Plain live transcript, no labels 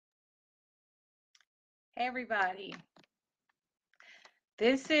Everybody,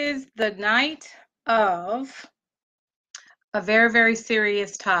 this is the night of a very, very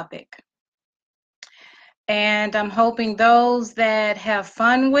serious topic. And I'm hoping those that have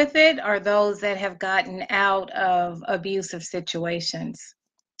fun with it are those that have gotten out of abusive situations.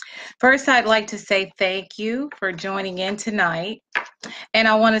 First, I'd like to say thank you for joining in tonight. And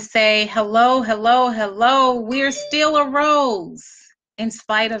I want to say hello, hello, hello. We're still a rose in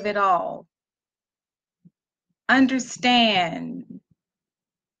spite of it all. Understand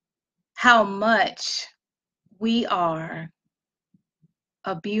how much we are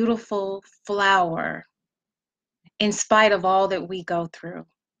a beautiful flower in spite of all that we go through.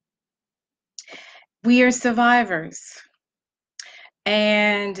 We are survivors.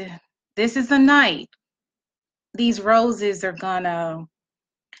 And this is the night these roses are going to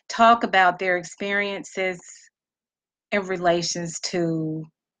talk about their experiences in relations to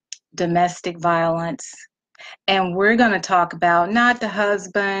domestic violence. And we're going to talk about not the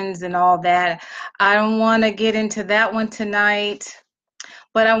husbands and all that. I don't want to get into that one tonight.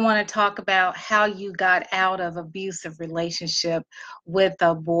 But I want to talk about how you got out of abusive relationship with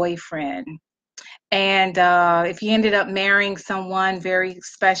a boyfriend. And if you ended up marrying someone very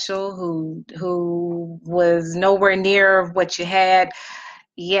special who was nowhere near what you had,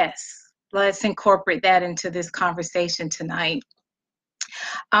 yes, let's incorporate that into this conversation tonight.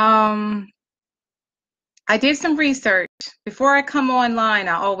 I did some research. Before I come online,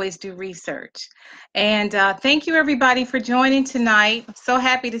 I always do research. And thank you, everybody, for joining tonight. I'm so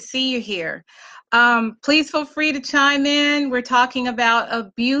happy to see you here. Please feel free to chime in. We're talking about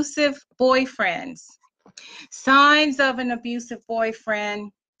abusive boyfriends. Signs of an abusive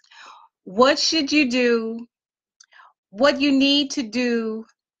boyfriend. What should you do? What you need to do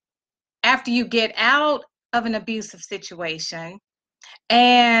after you get out of an abusive situation?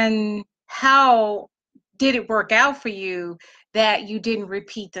 And how did it work out for you that you didn't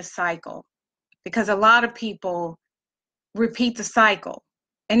repeat the cycle? Because a lot of people repeat the cycle,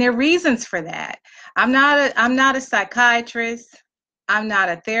 and there are reasons for that. I'm not a psychiatrist. I'm not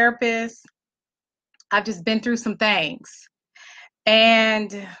a therapist. I've just been through some things,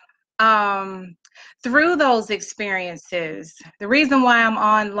 and through those experiences, the reason why I'm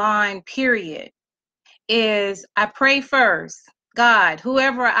online, period, is I pray first, God,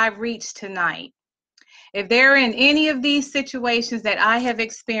 whoever I reach tonight, if they're in any of these situations that I have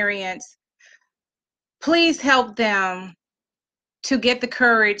experienced, please help them to get the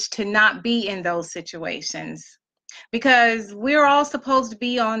courage to not be in those situations, because we're all supposed to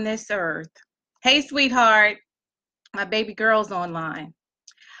be on this earth. Hey, sweetheart, my baby girl's online.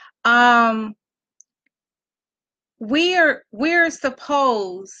 We're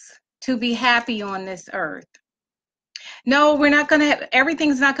supposed to be happy on this earth. No, we're not going to,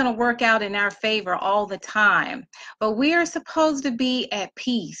 everything's not going to work out in our favor all the time, but we are supposed to be at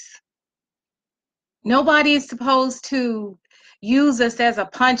peace. Nobody is supposed to use us as a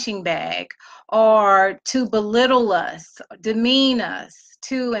punching bag or to belittle us, demean us,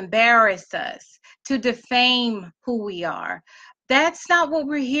 to embarrass us, to defame who we are. That's not what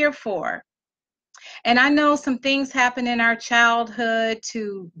we're here for. And I know some things happen in our childhood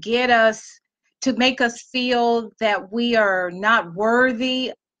to get us, to make us feel that we are not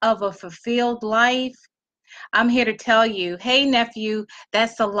worthy of a fulfilled life. I'm here to tell you, hey, nephew,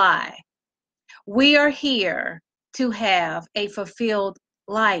 that's a lie. We are here to have a fulfilled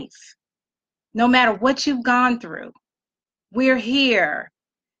life. No matter what you've gone through, we're here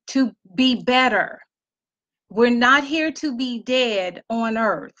to be better. We're not here to be dead on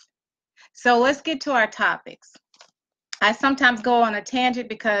earth. So let's get to our topics. I sometimes go on a tangent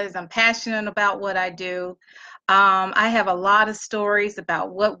because I'm passionate about what I do. I have a lot of stories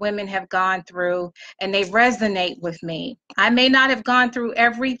about what women have gone through, and they resonate with me. I may not have gone through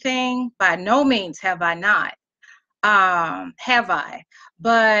everything. By no means have I not. Have I?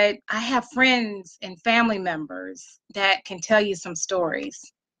 But I have friends and family members that can tell you some stories.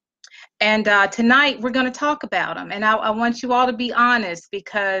 And tonight we're going to talk about them. And I want you all to be honest,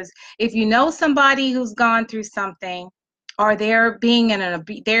 because if you know somebody who's gone through something, or they are in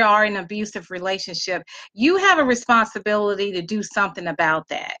an abusive relationship, you have a responsibility to do something about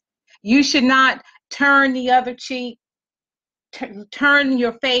that. You should not turn the other cheek, turn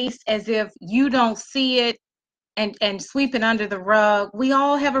your face as if you don't see it, and sweep it under the rug. We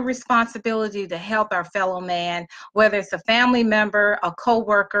all have a responsibility to help our fellow man, whether it's a family member, a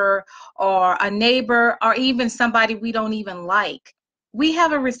coworker, or a neighbor, or even somebody we don't even like. We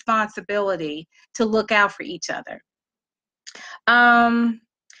have a responsibility to look out for each other. I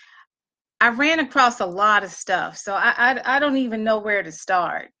ran across a lot of stuff, so I don't even know where to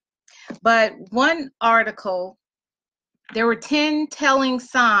start. But one article, there were 10 telling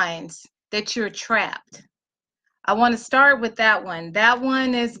signs that you're trapped. I want to start with that one. That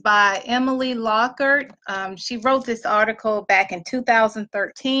one is by Emily Lockhart. She wrote this article back in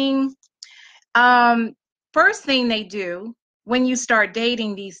 2013. First thing they do when you start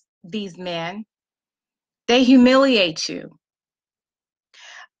dating these men, they humiliate you.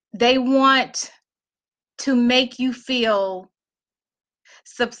 They want to make you feel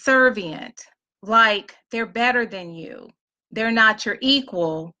subservient, like they're better than you. They're not your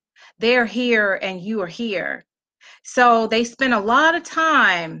equal. They're here and you are here. So they spend a lot of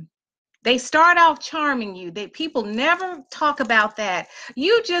time. They start off charming you. People never talk about that.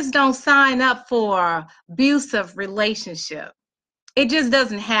 You just don't sign up for abusive relationship. It just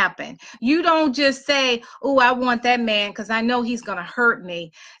doesn't happen. You don't just say, oh, I want that man because I know he's going to hurt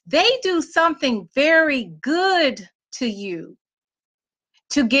me. They do something very good to you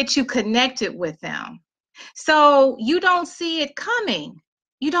to get you connected with them. So you don't see it coming.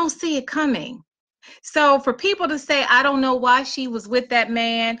 You don't see it coming. So for people to say, I don't know why she was with that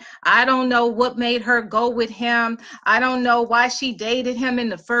man. I don't know what made her go with him. I don't know why she dated him in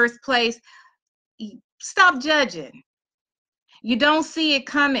the first place. Stop judging. You don't see it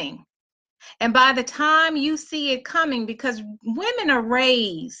coming. And by the time you see it coming, because women are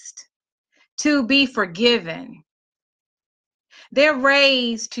raised to be forgiven, they're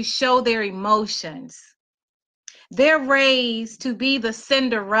raised to show their emotions. They're raised to be the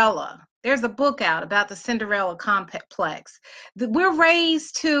Cinderella. There's a book out about the Cinderella complex. We're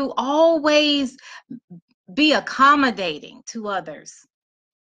raised to always be accommodating to others.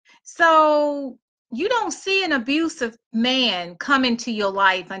 So you don't see an abusive man come into your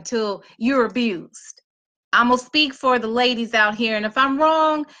life until you're abused. I'm going to speak for the ladies out here. And if I'm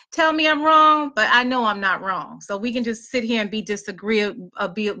wrong, tell me I'm wrong, but I know I'm not wrong. So we can just sit here and be disagreeable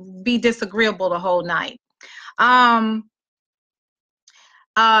the whole night.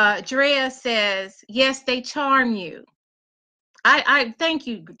 Drea says, yes, they charm you. I thank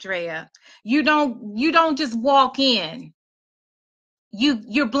you, Drea. You don't just walk in.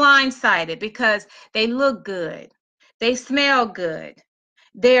 You're blindsided because they look good. They smell good.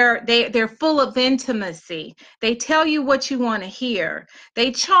 They're full of intimacy. They tell you what you want to hear.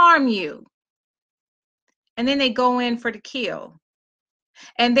 They charm you. And then they go in for the kill.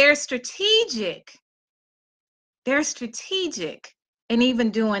 And they're strategic. They're strategic in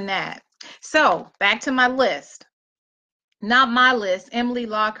even doing that. So back to my list. Not my list, Emily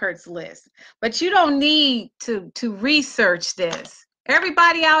Lockhart's list. But you don't need to research this.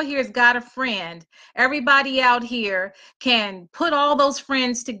 Everybody out here has got a friend. Everybody out here can put all those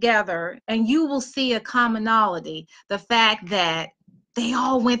friends together and you will see a commonality. The fact that they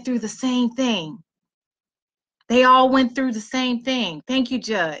all went through the same thing. They all went through the same thing. Thank you,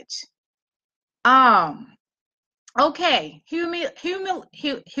 Judge. Okay,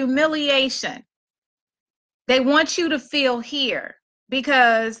 humiliation. They want you to feel here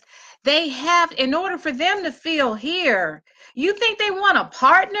because they have, in order for them to feel here, you think they want a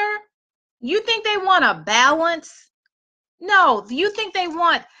partner? You think they want a balance? No. You think they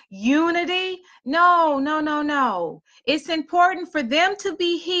want unity? No, no, no, no. It's important for them to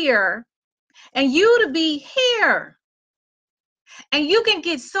be here and you to be here. And you can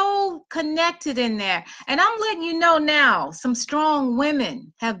get so connected in there. And I'm letting you know now, some strong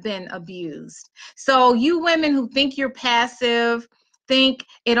women have been abused. So you women who think you're passive, think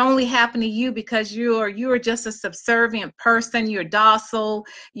it only happened to you because you're just a subservient person, you're docile,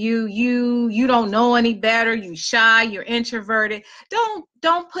 you don't know any better, you're shy, you're introverted.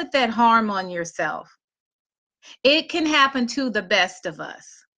 Don't put that harm on yourself. It can happen to the best of us.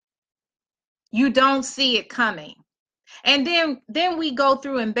 You don't see it coming. And then we go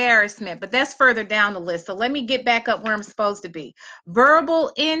through embarrassment, but that's further down the list. So let me get back up where I'm supposed to be.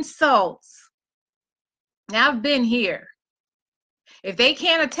 Verbal insults. Now I've been here. If they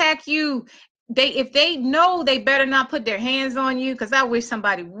can't attack you, if they know they better not put their hands on you, because I wish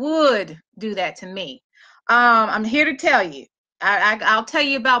somebody would do that to me. I'm here to tell you. I'll tell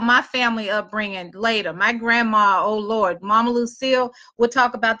you about my family upbringing later. My grandma, oh Lord, Mama Lucille, we'll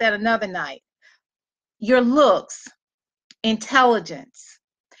talk about that another night. Your looks, intelligence,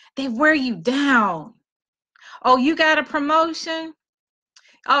 they wear you down. Oh, you got a promotion?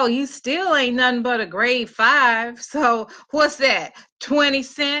 Oh, you still ain't nothing but a grade 5. So what's that? 20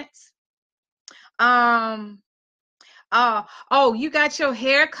 cents? Oh, you got your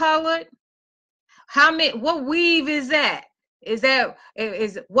hair colored? What weave is that? How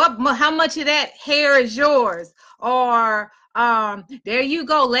much of that hair is yours? Or there you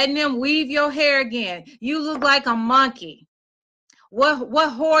go, letting them weave your hair again. You look like a monkey. What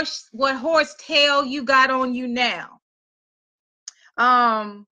horse tail you got on you now?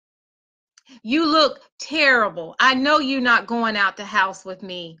 You look terrible. I know you're not going out the house with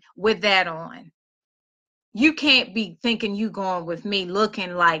me with that on. You can't be thinking you going with me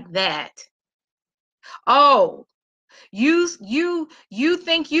looking like that. Oh, you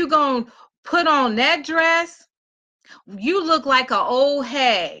think you gonna put on that dress? You look like an old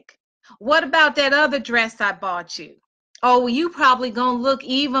hag. What about that other dress I bought you? Oh, you probably gonna look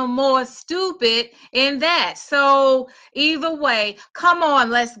even more stupid in that. So either way, come on,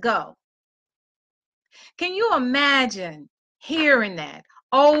 let's go. Can you imagine hearing that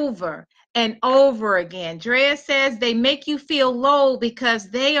over and over again? Drea says they make you feel low because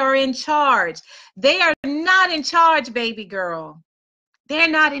they are in charge. They are not in charge, baby girl. They're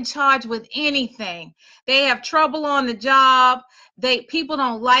not in charge with anything. They have trouble on the job. People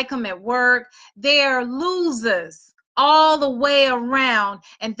don't like them at work. They're losers all the way around,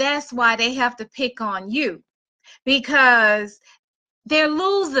 and that's why they have to pick on you, because they're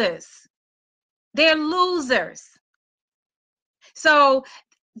losers. They're losers. So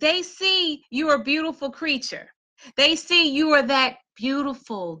they see you're a beautiful creature. They see you are that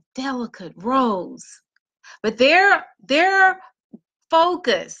beautiful, delicate rose. But their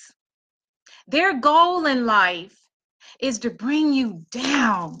focus, their goal in life is to bring you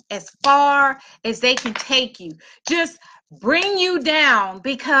down as far as they can take you. Just bring you down,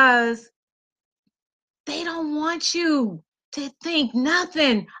 because they don't want you to think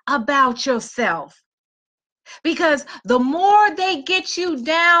nothing about yourself. Because the more they get you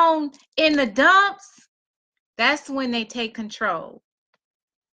down in the dumps, that's when they take control.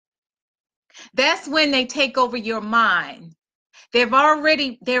 That's when they take over your mind. They've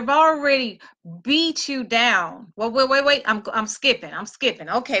already beat you down. Well, wait. I'm skipping.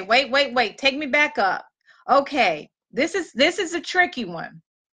 Okay, wait. Take me back up. Okay. This is a tricky one.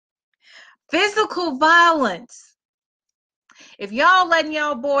 Physical violence. If y'all letting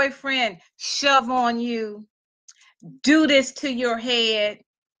y'all boyfriend shove on you, do this to your head,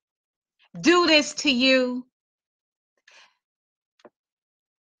 do this to you,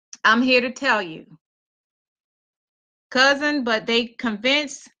 I'm here to tell you, cousin, but they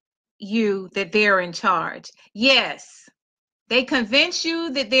convince you that they're in charge. Yes, they convince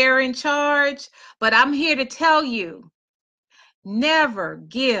you that they're in charge, but I'm here to tell you, never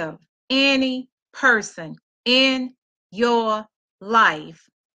give any person in your life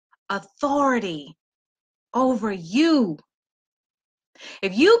authority over you.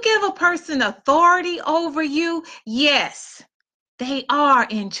 If you give a person authority over you, yes, they are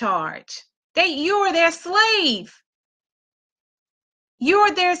in charge. You're their slave.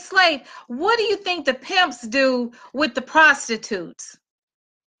 You're their slave. What do you think the pimps do with the prostitutes?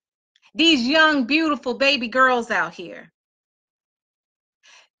 These young, beautiful baby girls out here.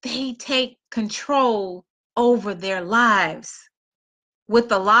 They take control over their lives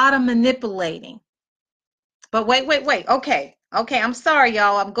with a lot of manipulating. But wait. Okay, I'm sorry,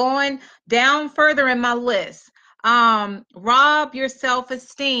 y'all. I'm going down further in my list. Rob your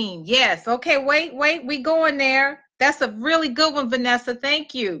self-esteem. Yes. Okay, wait. We going there. That's a really good one, Vanessa.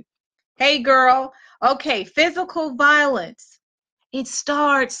 Thank you. Hey, girl. Okay, physical violence. It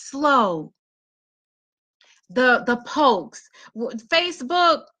starts slow. The pokes.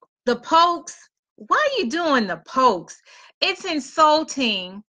 Facebook, the pokes. Why are you doing the pokes? It's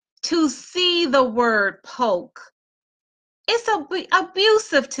insulting to see the word poke. It's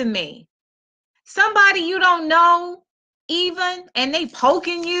abusive to me. Somebody you don't know even, and they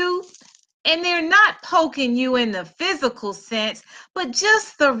poking you, and they're not poking you in the physical sense, but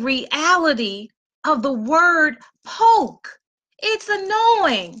just the reality of the word poke. It's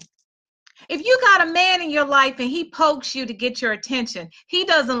annoying. If you got a man in your life and he pokes you to get your attention, he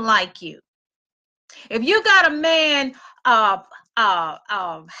doesn't like you. If you got a man, house,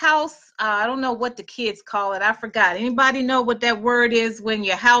 I don't know what the kids call it. I forgot. Anybody know what that word is when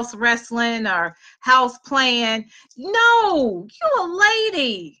you're house wrestling or house playing? No, you a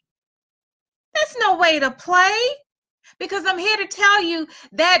lady. That's no way to play. Because I'm here to tell you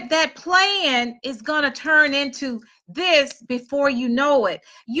that that plan is going to turn into this before you know it.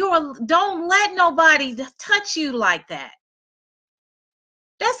 Don't let nobody touch you like that.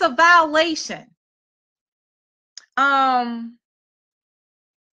 That's a violation.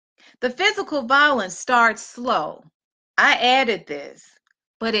 The physical violence starts slow. I added this,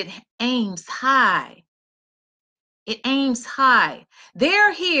 but it aims high. It aims high.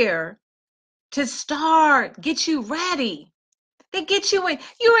 They're here to get you ready. They get you in.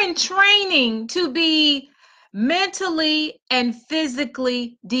 You're in training to be mentally and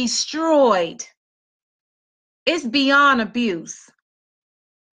physically destroyed. It's beyond abuse.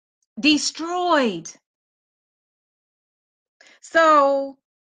 destroyed. So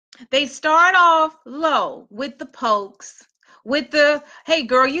they start off low with the pokes, with the, hey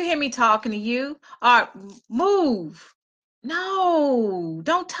girl, you hear me talking to you? All right, move. No,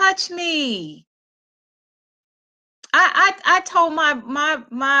 don't touch me. I told my one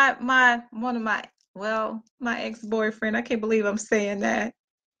of my, well, my ex-boyfriend, I can't believe I'm saying that.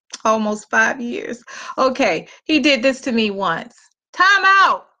 Almost 5 years. Okay, he did this to me once. Time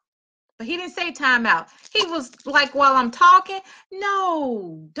out. But he didn't say time out. He was like, while I'm talking,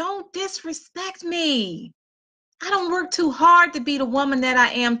 no, don't disrespect me. I don't work too hard to be the woman that I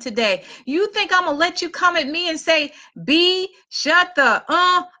am today. You think I'm gonna let you come at me and say, B, shut the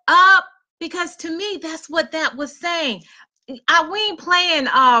up? Because to me, that's what that was saying. We ain't playing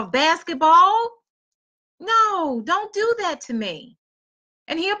basketball. No, don't do that to me.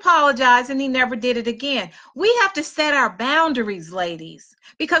 And he apologized and he never did it again. We have to set our boundaries, ladies,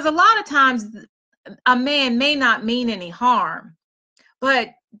 because a lot of times a man may not mean any harm, but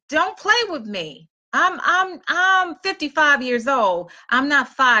don't play with me. I'm 55 years old. I'm not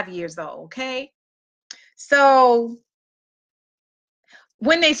 5 years old, okay? So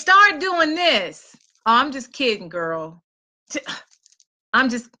when they start doing this, oh, I'm just kidding, girl. I'm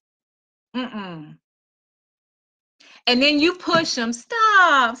just mm-mm. And then you push them.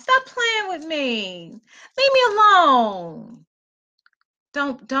 Stop playing with me. Leave me alone.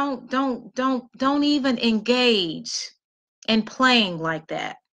 Don't even engage in playing like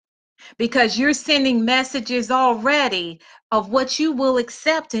that, because you're sending messages already of what you will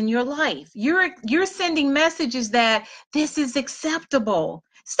accept in your life. You're sending messages that this is acceptable.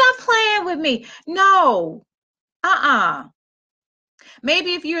 Stop playing with me. No.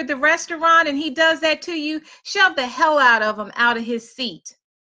 Maybe if you're at the restaurant and he does that to you, shove the hell out of him out of his seat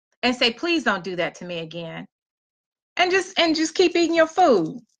and say, please don't do that to me again. And just keep eating your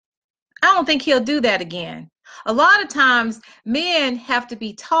food. I don't think he'll do that again. A lot of times men have to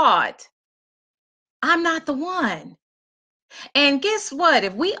be taught, I'm not the one. And guess what?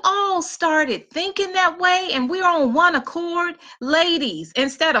 If we all started thinking that way and we're on one accord, ladies,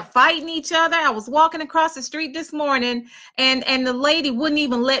 instead of fighting each other, I was walking across the street this morning and the lady wouldn't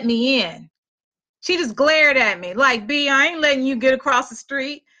even let me in. She just glared at me like, B, I ain't letting you get across the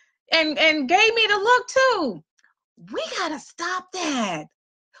street, and gave me the look too. We gotta stop that.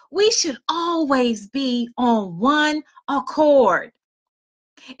 We should always be on one accord.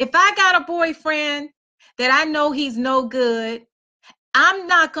 If I got a boyfriend that I know he's no good, I'm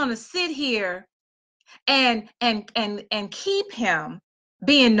not going to sit here and keep him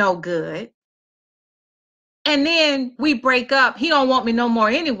being no good. And then we break up. He don't want me no more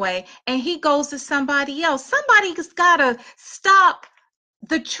anyway, and he goes to somebody else. Somebody's got to stop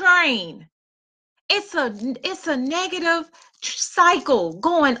the train. It's a negative cycle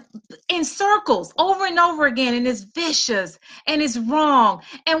going in circles over and over again, and it's vicious and it's wrong.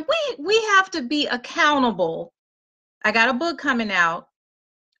 And we have to be accountable. I got a book coming out.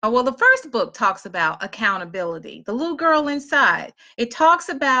 Oh, well, the first book talks about accountability. The Little Girl Inside. It talks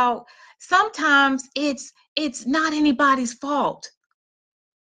about sometimes it's not anybody's fault.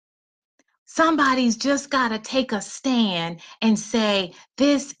 Somebody's just got to take a stand and say,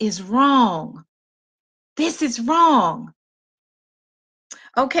 this is wrong. This is wrong.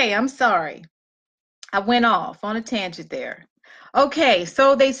 Okay, I'm sorry. I went off on a tangent there. Okay,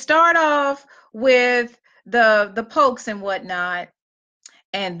 so they start off with the pokes and whatnot,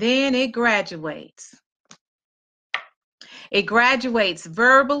 and then it graduates. It graduates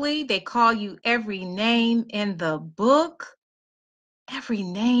verbally. They call you every name in the book. Every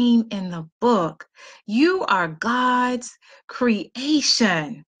name in the book. You are God's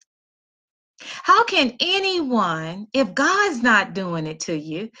creation. How can anyone, if God's not doing it to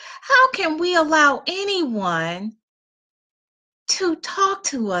you, how can we allow anyone to talk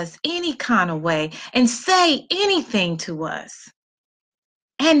to us any kind of way and say anything to us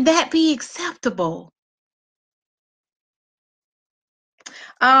and that be acceptable?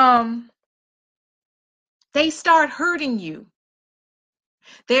 They start hurting you.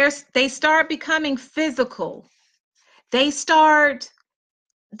 They start becoming physical. They start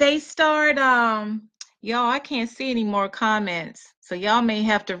y'all, I can't see any more comments. So y'all may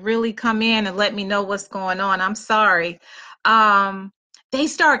have to really come in and let me know what's going on. I'm sorry. They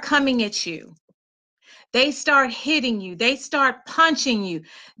start coming at you. They start hitting you. They start punching you.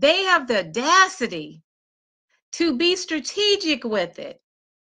 They have the audacity to be strategic with it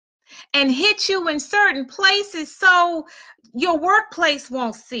and hit you in certain places so your workplace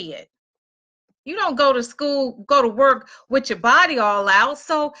won't see it. You don't go to school, go to work with your body all out.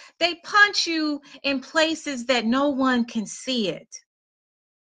 So they punch you in places that no one can see it.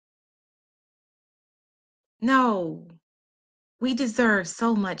 No, we deserve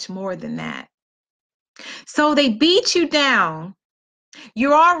so much more than that. So they beat you down.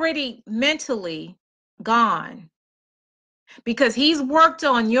 You're already mentally gone because he's worked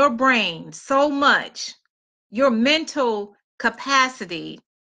on your brain so much. Your mental capacity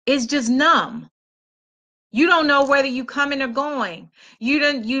is just numb. You don't know whether you coming or going. You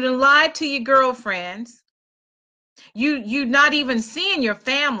done lied to your girlfriends. You not even seeing your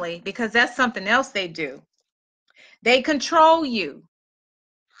family because that's something else they do. They control you.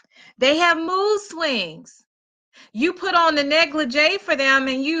 They have mood swings. You put on the negligee for them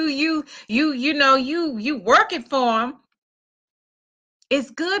and you work it for them.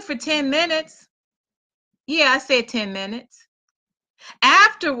 It's good for 10 minutes. Yeah, I said 10 minutes.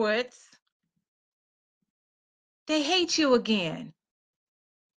 Afterwards, they hate you again.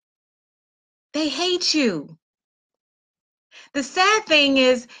 They hate you. The sad thing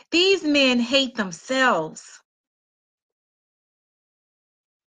is, these men hate themselves.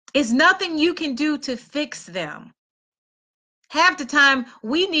 It's nothing you can do to fix them. Half the time,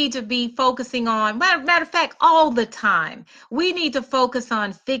 we need to be focusing on, matter of fact, all the time, we need to focus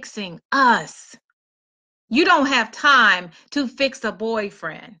on fixing us. You don't have time to fix a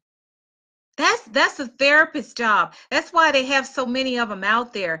boyfriend. That's a therapist's job. That's why they have so many of them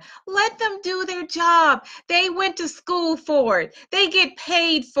out there. Let them do their job. They went to school for it. They get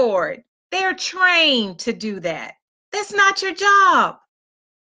paid for it. They're trained to do that. That's not your job.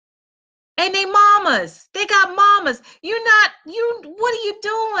 And they mamas. They got mamas. What are you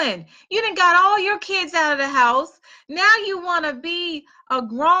doing? You done got all your kids out of the house. Now you want to be a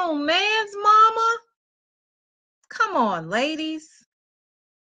grown man's mama? Come on, ladies.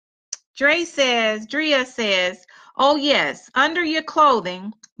 Drea says, oh yes, under your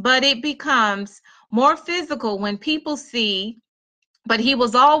clothing, but it becomes more physical when people see, but he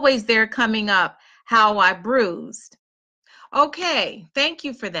was always there coming up, how I bruised. Okay, thank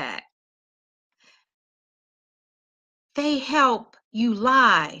you for that. They help you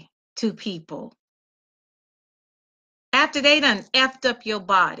lie to people. After they done effed up your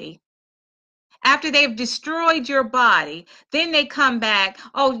body, after they've destroyed your body, then they come back.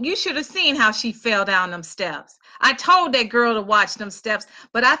 Oh, you should have seen how she fell down them steps. I told that girl to watch them steps,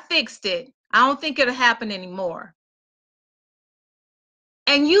 but I fixed it. I don't think it'll happen anymore.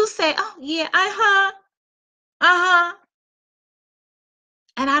 And you say, oh, yeah, uh-huh, uh-huh.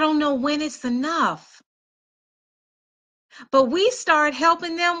 And I don't know when it's enough. But we start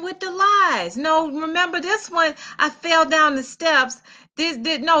helping them with the lies. No, remember this one, I fell down the steps.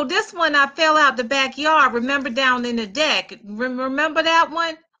 This one, I fell out the backyard. Remember down in the deck. Remember that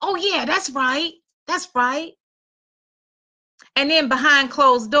one? Oh, yeah, that's right. That's right. And then behind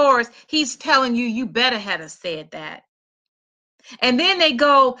closed doors, he's telling you, you better have said that. And then they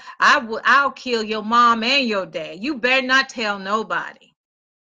go, I'll kill your mom and your dad. You better not tell nobody.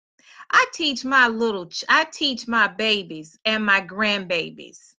 I teach my babies and my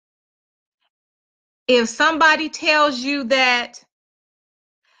grandbabies. If somebody tells you that,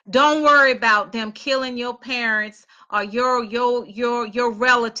 don't worry about them killing your parents or your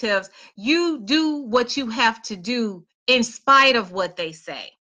relatives. You do what you have to do in spite of what they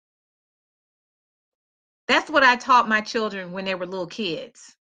say. That's what I taught my children when they were little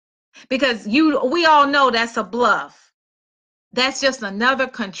kids. Because we all know that's a bluff. That's just another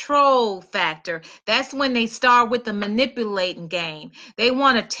control factor. That's when they start with the manipulating game. They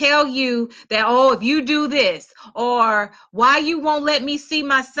want to tell you that, oh, if you do this, or why you won't let me see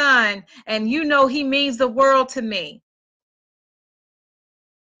my son, and you know he means the world to me.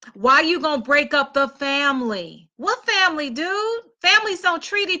 Why you gonna break up the family? What family, dude? Families don't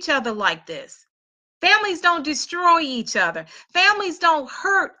treat each other like this. Families don't destroy each other. Families don't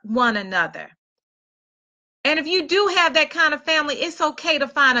hurt one another. And if you do have that kind of family, it's okay to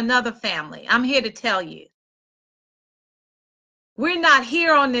find another family. I'm here to tell you. We're not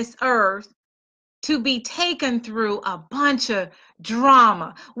here on this earth to be taken through a bunch of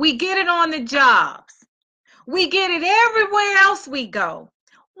drama. We get it on the jobs. We get it everywhere else we go.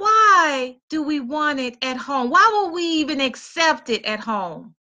 Why do we want it at home? Why will we even accept it at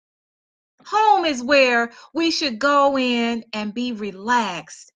home? Home is where we should go in and be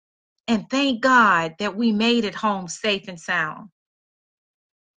relaxed and thank God that we made it home safe and sound.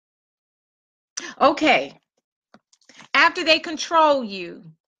 Okay, after they control you,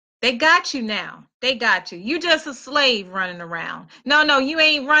 they got you now. They got you. You just a slave running around. No, you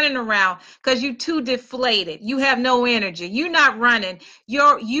ain't running around because you too deflated. You have no energy. You're not running.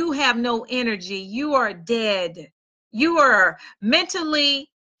 You have no energy. You are dead. You are mentally,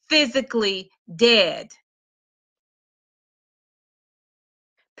 physically dead.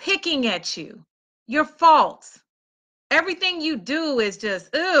 Picking at you. Your faults. Everything you do is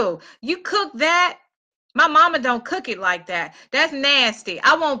just, ooh, you cook that. My mama don't cook it like that. That's nasty.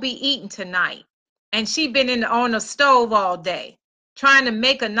 I won't be eating tonight. And she been on the stove all day trying to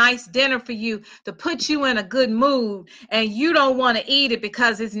make a nice dinner for you to put you in a good mood, and you don't want to eat it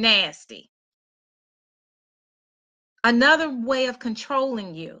because it's nasty. Another way of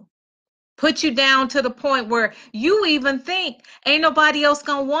controlling you. Put you down to the point where you even think ain't nobody else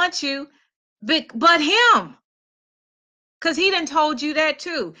gonna want you but him. Cause he done told you that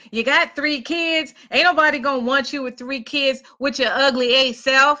too. You got 3 kids. Ain't nobody gonna want you with 3 kids with your ugly A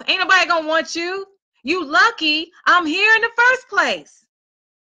self. Ain't nobody gonna want you. You lucky I'm here in the first place.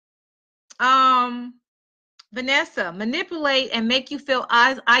 Um, Vanessa, manipulate and make you feel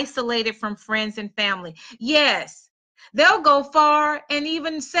isolated from friends and family. Yes, they'll go far and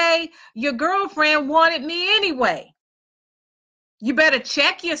even say your girlfriend wanted me anyway. You better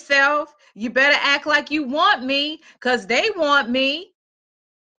check yourself. You better act like you want me because they want me.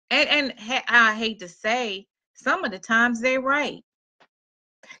 And I hate to say, some of the times they're right.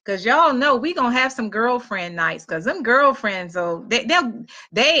 Cause y'all know we gonna have some girlfriend nights. Cause them girlfriends, oh,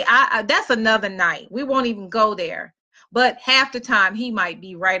 that's another night. We won't even go there. But half the time he might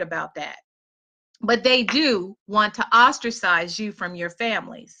be right about that. But they do want to ostracize you from your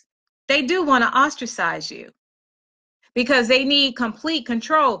families. They do want to ostracize you because they need complete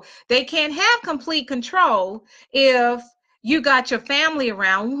control. They can't have complete control if you got your family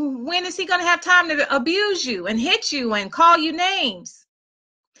around. When is he going to have time to abuse you and hit you and call you names?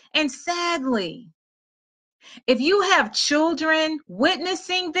 And sadly, if you have children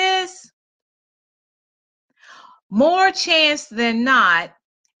witnessing this, more chance than not,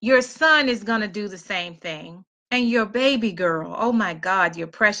 your son is going to do the same thing. And your baby girl, oh my God, your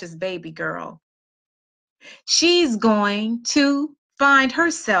precious baby girl, she's going to find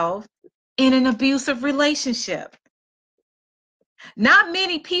herself in an abusive relationship. Not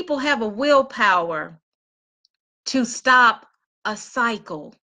many people have a willpower to stop a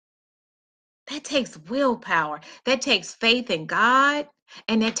cycle. That takes willpower. That takes faith in God.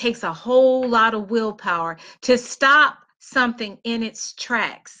 And that takes a whole lot of willpower to stop something in its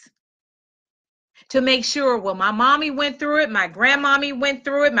tracks. To make sure, well, my mommy went through it, my grandmommy went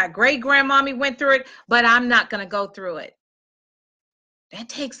through it, my great grandmommy went through it, but I'm not going to go through it. That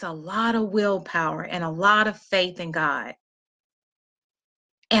takes a lot of willpower and a lot of faith in God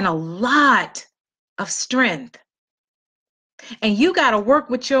and a lot of strength. And you got to work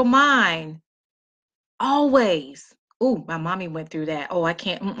with your mind always. Oh, my mommy went through that. Oh, I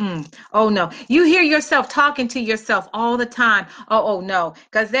can't. Oh, no. You hear yourself talking to yourself all the time. Oh, no.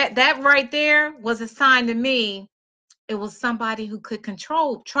 Because that right there was a sign to me. It was somebody who could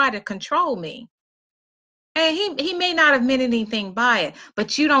try to control me. And he may not have meant anything by it,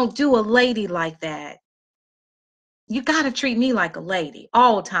 but you don't do a lady like that. You got to treat me like a lady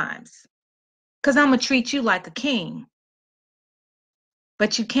all times. Because I'm going to treat you like a king.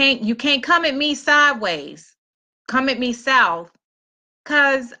 But you can't come at me sideways. Come at me south.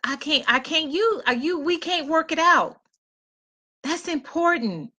 Because we can't work it out. That's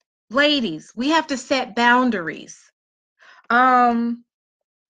important. Ladies, we have to set boundaries. That's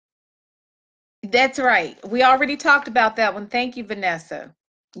right. We already talked about that one. Thank you, Vanessa.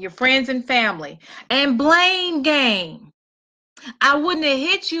 Your friends and family. And blame game. I wouldn't have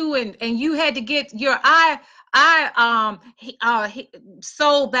hit you and you had to get your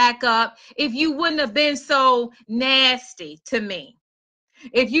soul back up if you wouldn't have been so nasty to me.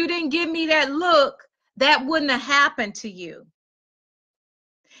 If you didn't give me that look, that wouldn't have happened to you.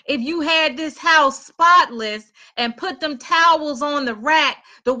 If you had this house spotless and put them towels on the rack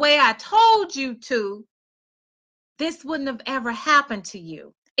the way I told you to, this wouldn't have ever happened to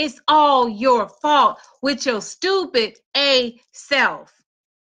you. It's all your fault with your stupid A self.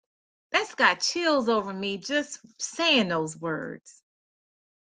 That's got chills over me just saying those words.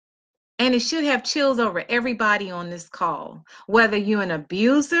 And it should have chills over everybody on this call, whether you're an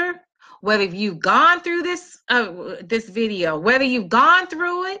abuser, whether you've gone through this video, whether you've gone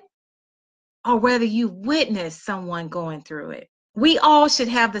through it, or whether you witnessed someone going through it. We all should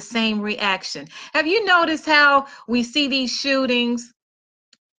have the same reaction. Have you noticed how we see these shootings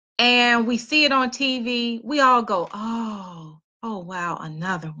and we see it on TV? We all go, oh wow,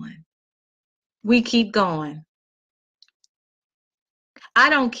 another one. We keep going.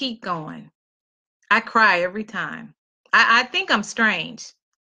 I don't keep going. I cry every time. I think I'm strange.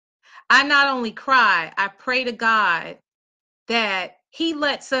 I not only cry, I pray to God that He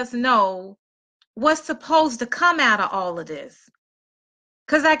lets us know what's supposed to come out of all of this.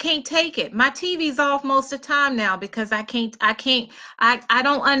 because I can't take it. My TV's off most of the time now because I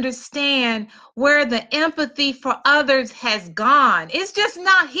don't understand where the empathy for others has gone. It's just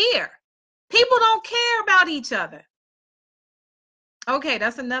not here. People don't care about each other. Okay,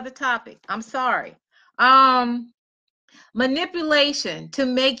 that's another topic. I'm sorry. Um, Manipulation to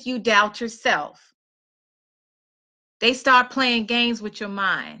make you doubt yourself. They start playing games with your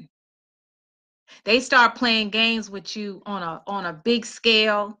mind. They start playing games with you on a big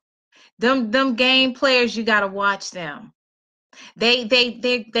scale. Them game players, you got to watch them.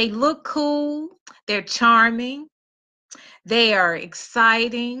 They look cool, they're charming, they are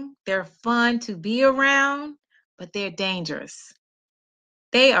exciting, they're fun to be around, but they're dangerous.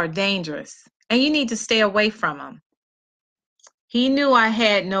 They are dangerous. And you need to stay away from them. He knew I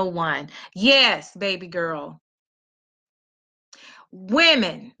had no one. Yes, baby girl.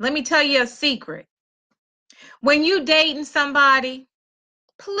 Women, let me tell you a secret. When you dating somebody,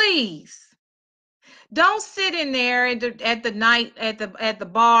 please don't sit in there at the night at the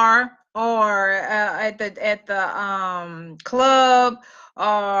bar or at the club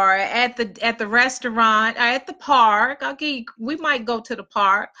or at the restaurant or at the park. We might go to the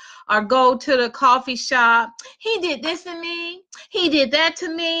park or go to the coffee shop. He did this to me. He did that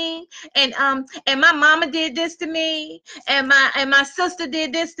to me. And my mama did this to me. And my sister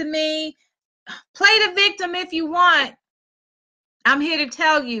did this to me. Play the victim if you want. I'm here to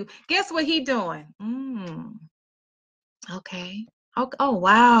tell you. Guess what he doing? Okay. Okay. Oh,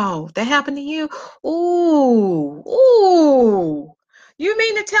 wow. That happened to you? Ooh. Ooh. You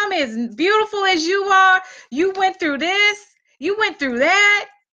mean to tell me as beautiful as you are, you went through this? You went through that?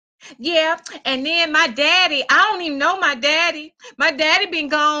 Yeah. And then my daddy, I don't even know my daddy. My daddy been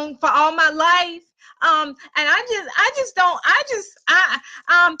gone for all my life. And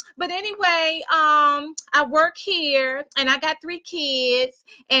but anyway, I work here and I got 3 kids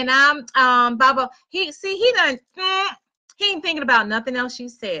and Baba, he ain't thinking about nothing else you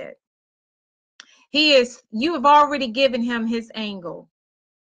said. You have already given him his angle.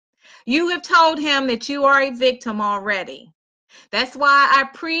 You have told him that you are a victim already. That's why I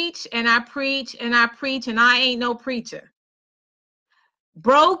preach and I preach and I preach and I ain't no preacher.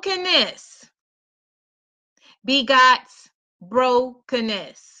 Brokenness begots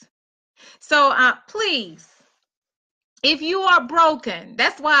brokenness. So please, if you are broken,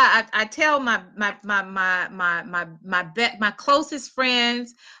 that's why I tell my closest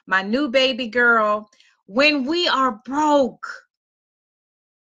friends, my new baby girl, when we are broke,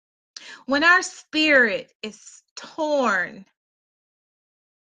 when our spirit is torn,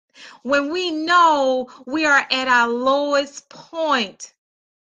 when we know we are at our lowest point.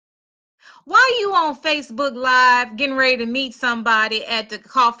 Why are you on Facebook Live getting ready to meet somebody at the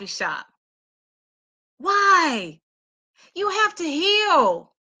coffee shop? Why? You have to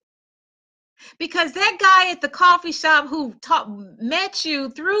heal. Because that guy at the coffee shop who met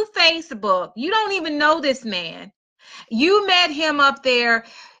you through Facebook, you don't even know this man. You met him up there.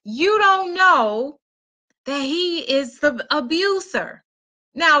 You don't know that he is the abuser.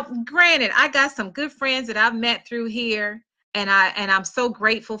 Now, granted, I got some good friends that I've met through here, and I'm so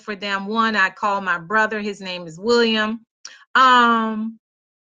grateful for them. One I call my brother. His name is William.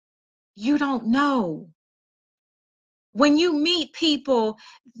 You don't know. When you meet people,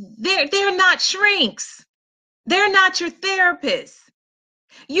 they're not shrinks. They're not your therapists.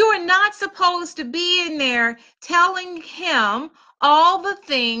 You are not supposed to be in there telling him all the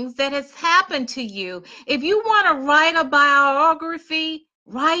things that has happened to you. If you want to write a biography,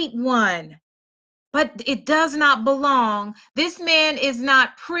 write one. But it does not belong. This man is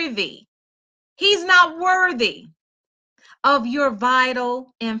not privy. He's not worthy of your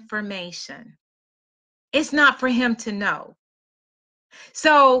vital information. It's not for him to know.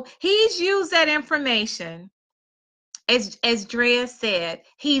 So he's used that information. As Drea said,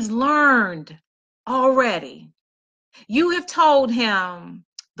 he's learned already. You have told him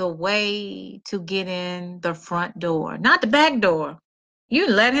the way to get in the front door, not the back door. You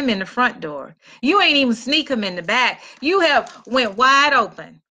let him in the front door. You ain't even sneak him in the back. You have went wide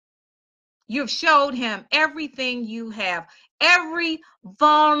open. You've showed him everything you have, every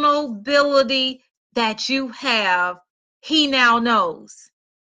vulnerability that you have, he now knows.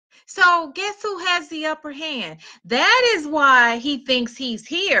 So guess who has the upper hand? That is why he thinks he's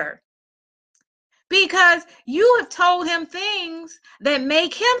here. Because you have told him things that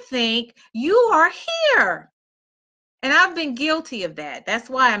make him think you are here. And I've been guilty of that. That's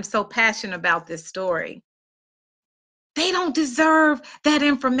why I'm so passionate about this story. They don't deserve that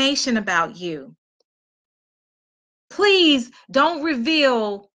information about you. Please don't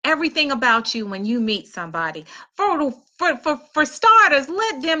reveal everything about you when you meet somebody. For starters,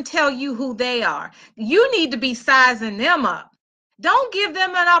 let them tell you who they are. You need to be sizing them up. Don't give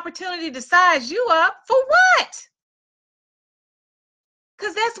them an opportunity to size you up. For what?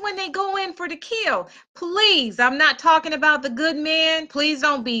 Because that's when they go in for the kill. Please, I'm not talking about the good men. Please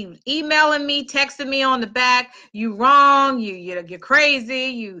don't be emailing me, texting me on the back. You wrong. You're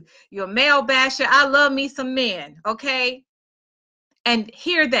crazy. You're a male basher. I love me some men. Okay. And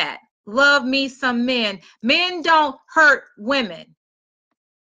hear that. Love me some men. Men don't hurt women.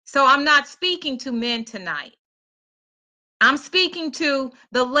 So I'm not speaking to men tonight. I'm speaking to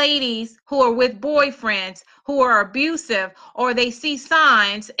the ladies who are with boyfriends who are abusive, or they see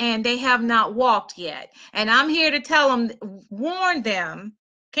signs and they have not walked yet. And I'm here to tell them, warn them,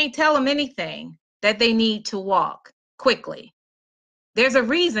 can't tell them anything, that they need to walk quickly. There's a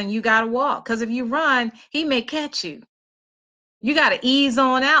reason you got to walk, because if you run, he may catch you. You got to ease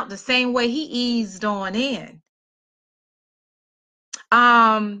on out the same way he eased on in.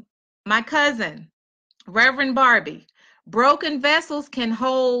 My cousin, Reverend Barbie, broken vessels can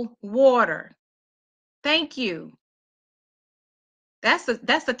hold water. Thank you. That's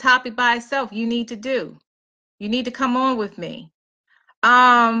a topic by itself you need to do. You need to come on with me.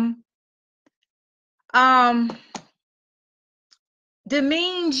 Um, um,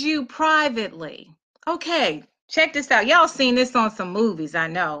 demeans you privately. Okay, check this out. Y'all seen this on some movies, I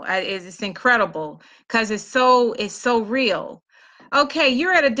know. It's incredible because it's so real. Okay,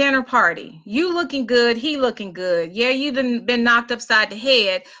 you're at a dinner party. You looking good, he looking good. Yeah, you done been knocked upside the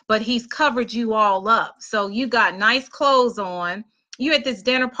head, but he's covered you all up. So you got nice clothes on. You at this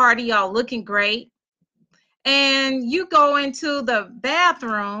dinner party, y'all looking great. And you go into the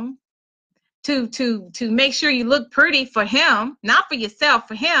bathroom to make sure you look pretty for him, not for yourself,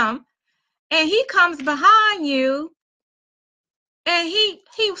 for him. And he comes behind you and he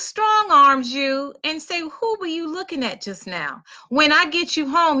strong arms you and say, who were you looking at just now? When I get you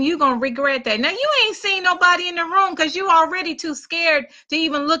home, you're gonna regret that. Now you ain't seen nobody in the room because you already too scared to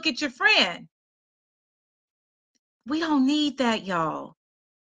even look at your friend. We don't need that, y'all.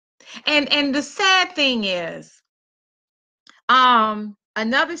 And the sad thing is,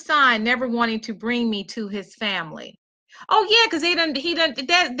 another sign never wanting to bring me to his family. Oh yeah, because he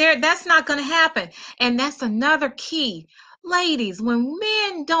didn't that's not gonna happen. And that's another key. Ladies, when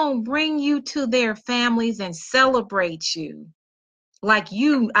men don't bring you to their families and celebrate you, like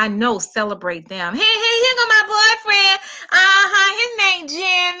you, I know, celebrate them. Hey, here go my boyfriend. His name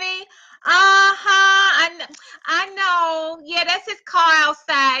Jimmy. I know. Yeah, that's his car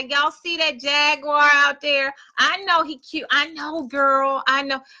outside. Y'all see that Jaguar out there? I know he cute. I know, girl. I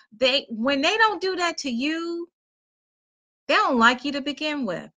know. When they don't do that to you, they don't like you to begin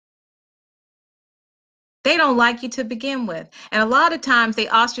with. They don't like you to begin with. And a lot of times they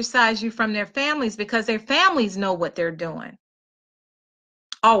ostracize you from their families because their families know what they're doing.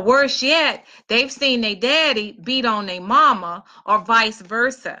 Or worse yet, they've seen their daddy beat on their mama or vice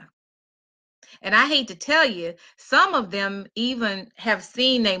versa. And I hate to tell you, some of them even have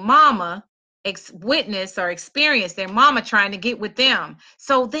seen their mama witness or experience their mama trying to get with them.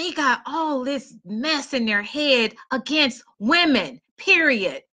 So they got all this mess in their head against women,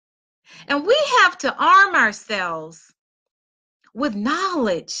 period. And we have to arm ourselves with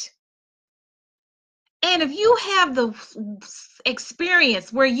knowledge. And if you have the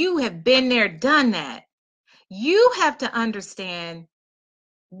experience where you have been there, done that, you have to understand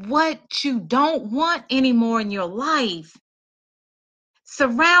what you don't want anymore in your life.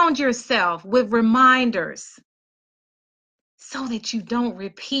 Surround yourself with reminders so that you don't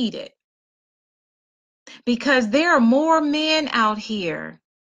repeat it. Because there are more men out here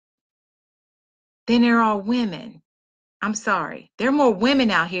than there are women. I'm sorry. There are more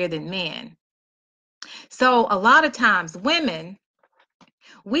women out here than men. So a lot of times, women,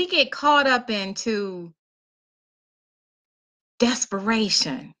 we get caught up into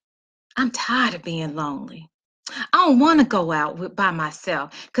desperation. I'm tired of being lonely. I don't want to go out by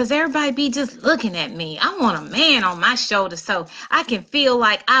myself because everybody be just looking at me. I want a man on my shoulder so I can feel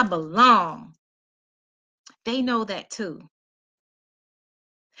like I belong. They know that too.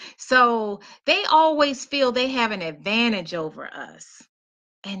 So they always feel they have an advantage over us,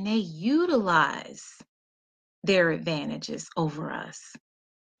 and they utilize their advantages over us.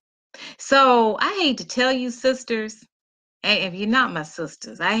 So I hate to tell you, sisters, and if you're not my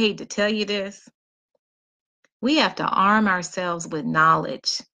sisters, I hate to tell you this. We have to arm ourselves with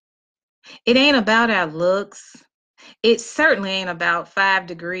knowledge. It ain't about our looks. It certainly ain't about 5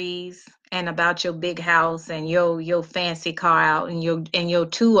 degrees and about your big house and your fancy car out and your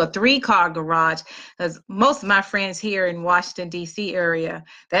 2 or 3 car garage. Because most of my friends here in Washington D.C. area,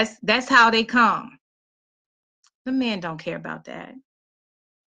 that's how they come. The men don't care about that.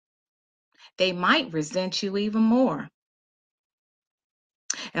 They might resent you even more.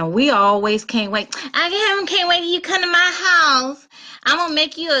 And we always can't wait. Can't wait till you come to my house. I'm gonna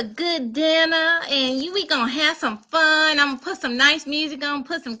make you a good dinner, and we gonna have some fun. I'm gonna put some nice music on,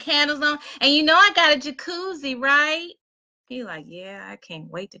 put some candles on, and you know I got a jacuzzi, right? He like, yeah, I can't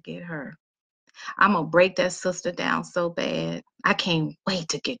wait to get her. I'm gonna break that sister down so bad. I can't wait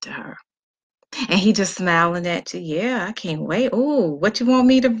to get to her. And he just smiling at you. Yeah, I can't wait. Oh, what you want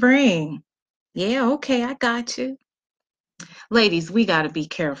me to bring? Yeah, okay, I got you. Ladies, we gotta be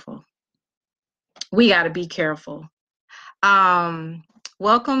careful. We gotta be careful. Um,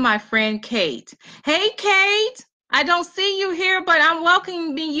 Welcome my friend Kate. Hey Kate, I don't see you here, but I'm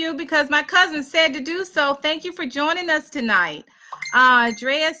welcoming you because my cousin said to do so. Thank you for joining us tonight.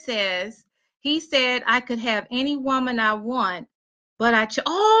 Drea says, he said I could have any woman I want, but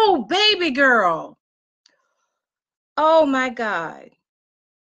oh, baby girl. Oh my God.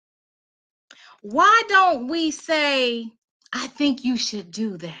 Why don't we say, I think you should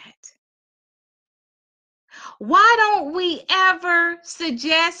do that? Why don't we ever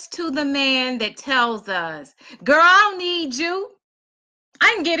suggest to the man that tells us, girl, I don't need you.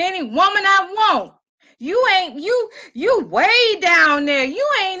 I can get any woman I want. You way down there. You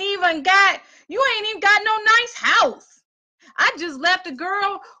ain't even got no nice house. I just left a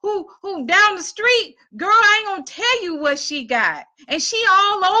girl who down the street. Girl, I ain't gonna tell you what she got. And she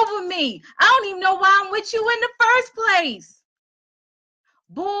all over me. I don't even know why I'm with you in the first place.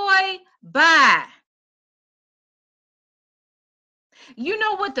 Boy, bye. You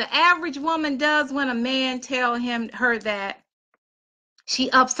know what the average woman does when a man tell her that? She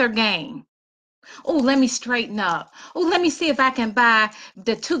ups her game. Oh, let me straighten up. Oh, let me see if I can rent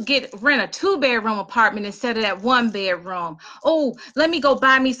a 2 bedroom apartment instead of that 1 bedroom. Oh, let me go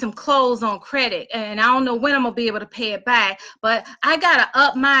buy me some clothes on credit. And I don't know when I'm gonna be able to pay it back, but I gotta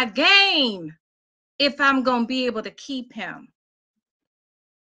up my game if I'm gonna be able to keep him.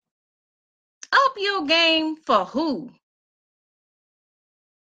 Up your game for who?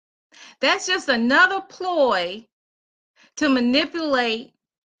 That's just another ploy to manipulate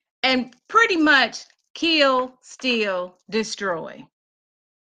and pretty much kill, steal, destroy.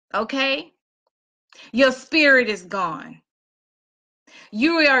 Okay? Your spirit is gone.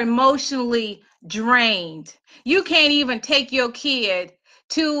 You are emotionally drained. You can't even take your kid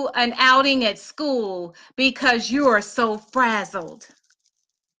to an outing at school because you are so frazzled.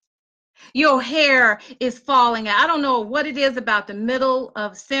 Your hair is falling out. I don't know what it is about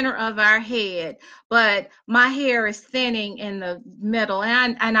the center of our head, but my hair is thinning in the middle,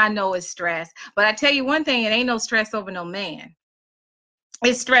 and I know it's stress. But I tell you one thing, it ain't no stress over no man.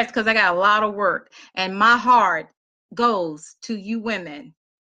 It's stress because I got a lot of work, and my heart goes to you women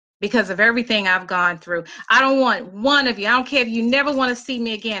because of everything I've gone through. I don't want one of you, I don't care if you never want to see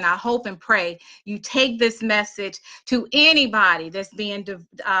me again. I hope and pray you take this message to anybody that's being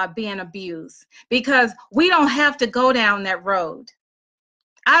abused, because we don't have to go down that road.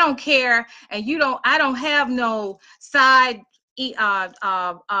 I don't care, and I don't have no side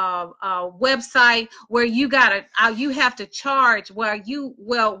website where you have to charge, where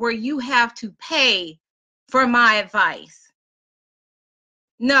you have to pay for my advice.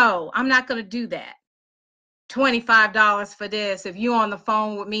 No, I'm not going to do that. $25 for this. If you're on the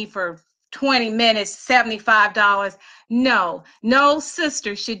phone with me for 20 minutes, $75. No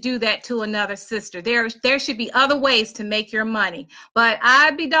sister should do that to another sister. There should be other ways to make your money. But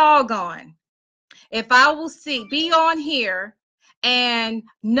I'd be doggone if I will be on here and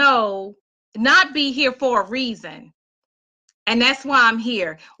not be here for a reason. And that's why I'm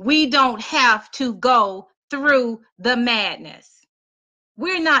here. We don't have to go through the madness.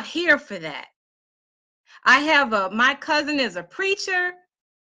 We're not here for that. My cousin is a preacher,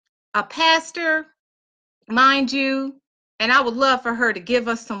 a pastor, mind you, and I would love for her to give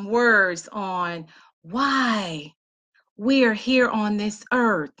us some words on why we are here on this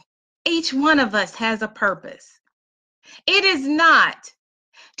earth. Each one of us has a purpose. It is not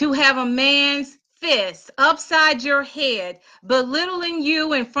to have a man's fist upside your head, belittling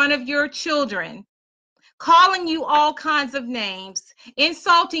you in front of your children, calling you all kinds of names,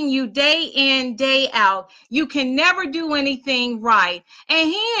 insulting you day in, day out. You can never do anything right. And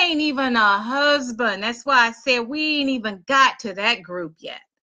he ain't even a husband. That's why I said we ain't even got to that group yet.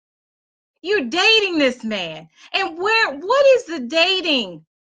 You're dating this man. And what is the dating?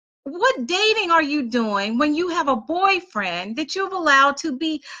 What dating are you doing when you have a boyfriend that you've allowed to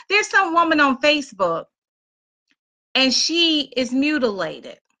be? There's some woman on Facebook and she is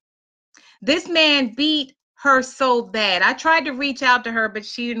mutilated. This man beat her so bad. I tried to reach out to her, but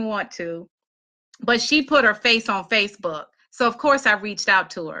she didn't want to. But she put her face on Facebook. So of course I reached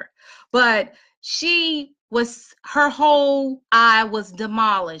out to her. But her whole eye was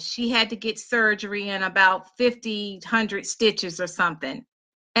demolished. She had to get surgery and about 50, 100 stitches or something.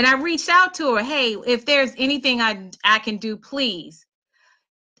 And I reached out to her, hey, if there's anything I can do, please.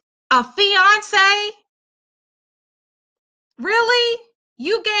 A fiance? Really?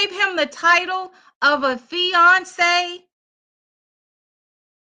 You gave him the title of a fiance?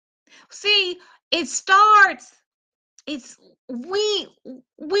 See, it starts, it's we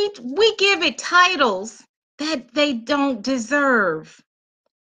give it titles that they don't deserve.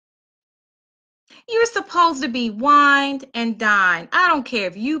 You're supposed to be wined and dined. I don't care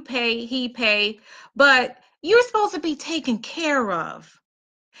if you pay, he pay, but you're supposed to be taken care of.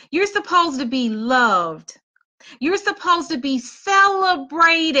 You're supposed to be loved. You're supposed to be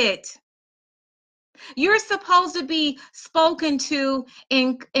celebrated. You're supposed to be spoken to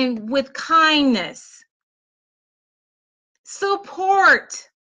in with kindness. Support.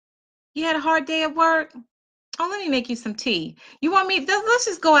 You had a hard day at work? Oh, let me make you some tea. You want me? Let's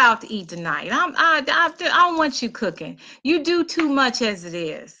just go out to eat tonight. I don't want you cooking. You do too much as it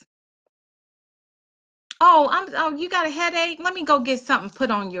is. Oh, you got a headache? Let me go get something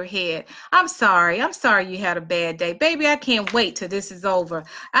put on your head. I'm sorry. I'm sorry you had a bad day. Baby, I can't wait till this is over.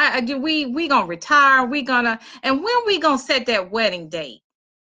 We gonna retire. And when we gonna set that wedding date?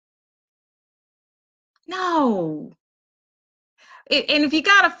 No. And if you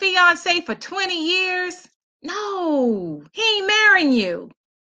got a fiance for 20 years, no. He ain't marrying you.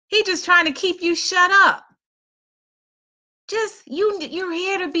 He just trying to keep you shut up. Just you're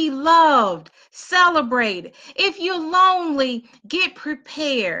here to be loved, celebrated. If you're lonely, get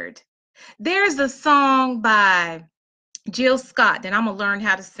prepared. There's a song by Jill Scott that I'm gonna learn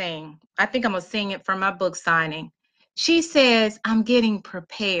how to sing. I think I'm gonna sing it for my book signing. She says, I'm getting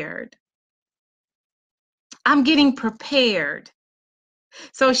prepared. I'm getting prepared.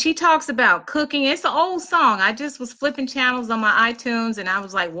 So she talks about cooking. It's an old song. I just was flipping channels on my iTunes and I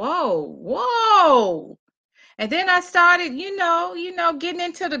was like, whoa, whoa. And then I started, getting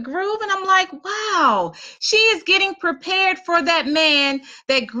into the groove, and I'm like, wow, she is getting prepared for that man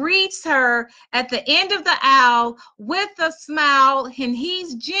that greets her at the end of the aisle with a smile, and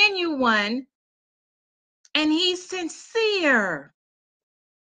he's genuine and he's sincere.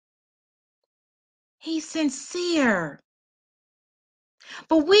 He's sincere.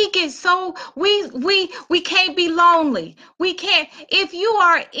 But we get so we can't be lonely. We can't. If you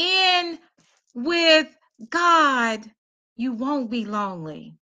are in with God, you won't be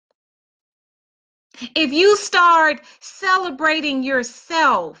lonely. If you start celebrating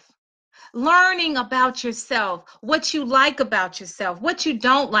yourself, learning about yourself, what you like about yourself, what you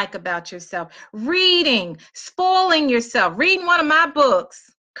don't like about yourself, reading, spoiling yourself, reading one of my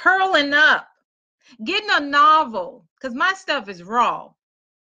books, curling up, getting a novel, because my stuff is raw,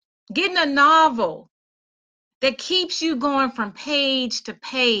 getting a novel that keeps you going from page to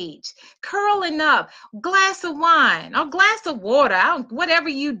page, curling up, glass of wine, or glass of water, whatever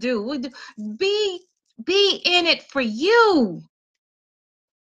you do, be in it for you.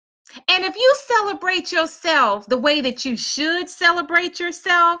 And if you celebrate yourself the way that you should celebrate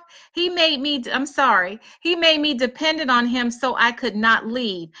yourself, he made me dependent on him so I could not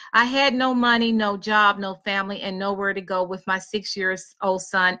leave. I had no money, no job, no family, and nowhere to go with my 6-year-old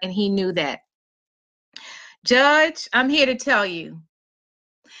son, and he knew that. Judge, I'm here to tell you,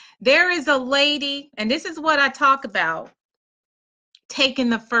 there is a lady, and this is what I talk about,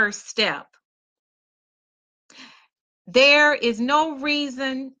 taking the first step. There is no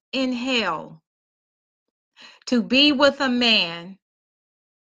reason in hell to be with a man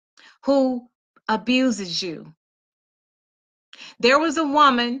who abuses you. There was a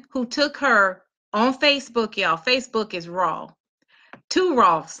woman who took her on Facebook, y'all. Facebook is raw, too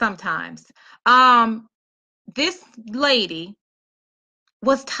raw sometimes. This lady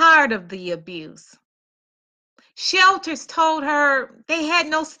was tired of the abuse. Shelters told her they had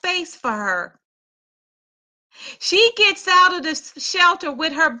no space for her. She gets out of the shelter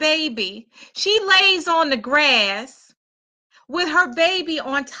with her baby. She lays on the grass with her baby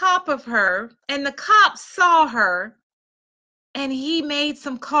on top of her, and the cops saw her, and he made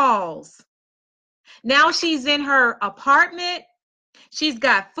some calls. Now she's in her apartment. She's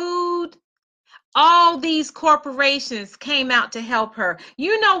got food. All these corporations came out to help her.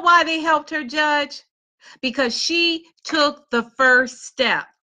 You know why they helped her, Judge? Because she took the first step.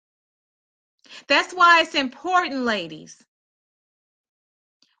 That's why it's important, ladies.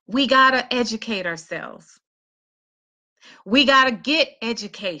 We got to educate ourselves. We got to get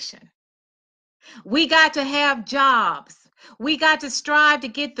education. We got to have jobs. We got to strive to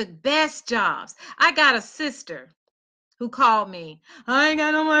get the best jobs. I got a sister who called me. I ain't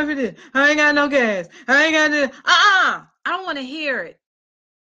got no money for this. I ain't got no gas. I ain't got no. I don't want to hear it.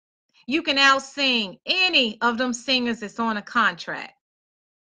 You can out sing any of them singers that's on a contract.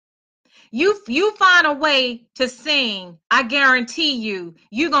 You find a way to sing, I guarantee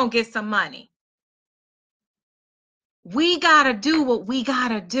you gonna get some money. We gotta do what we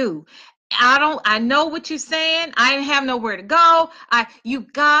gotta do. I know what you're saying. I didn't have nowhere to go. You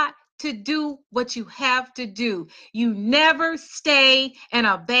got to do what you have to do. You never stay in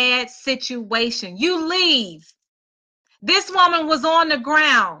a bad situation. You leave. This woman was on the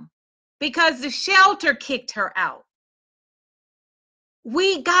ground because the shelter kicked her out.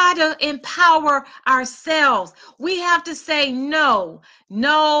 We got to empower ourselves. We have to say no,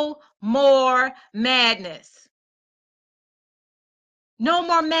 no more madness. No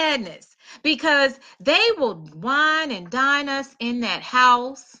more madness, because they will wine and dine us in that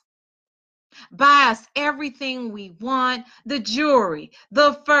house, buy us everything we want, the jewelry,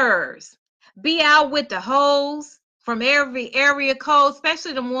 the furs, be out with the hoes from every area code,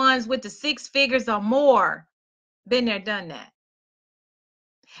 especially the ones with the 6 figures or more. Been there, done that.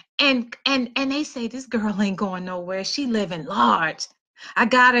 And they say this girl ain't going nowhere. She living large. I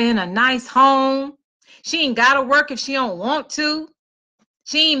got her in a nice home. She ain't got to work if she don't want to.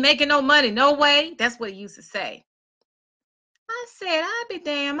 She ain't making no money, no way. That's what he used to say. I said, I'll be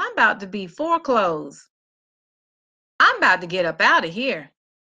damn, I'm about to be foreclosed. I'm about to get up out of here.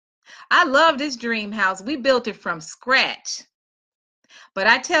 I love this dream house. We built it from scratch. But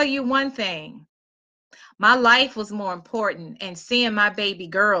I tell you one thing, my life was more important, and seeing my baby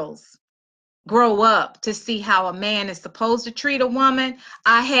girls grow up to see how a man is supposed to treat a woman,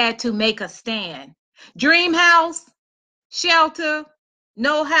 I had to make a stand. Dream house, shelter,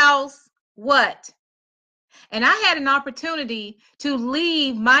 no house, what? And I had an opportunity to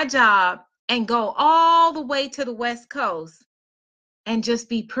leave my job and go all the way to the West Coast and just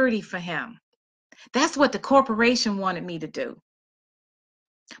be pretty for him. That's what the corporation wanted me to do.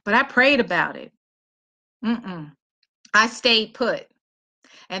 But I prayed about it. I stayed put.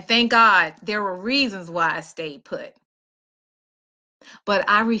 And thank God there were reasons why I stayed put. But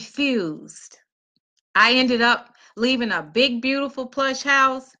I refused. I ended up leaving a big, beautiful plush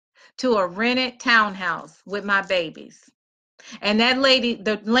house to a rented townhouse with my babies. And that lady,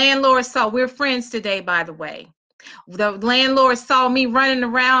 the landlord saw, we're friends today, by the way. The landlord saw me running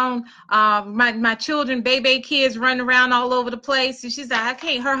around, my children, baby kids running around all over the place. And she said, I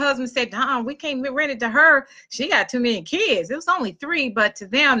can't, her husband said, we can't rent it to her. She got too many kids. It was only 3, but to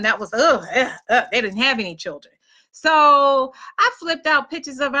them, that was, they didn't have any children. So I flipped out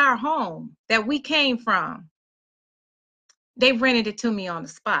pictures of our home that we came from. They rented it to me on the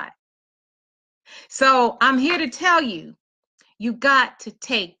spot. So I'm here to tell you, you got to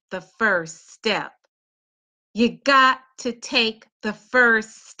take the first step. You got to take the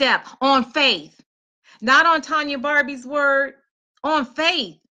first step on faith, not on Tanya Barbie's word, on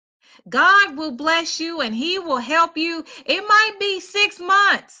faith. God will bless you and he will help you. It might be 6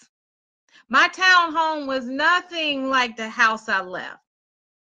 months. My townhome was nothing like the house I left.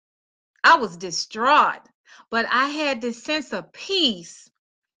 I was distraught, but I had this sense of peace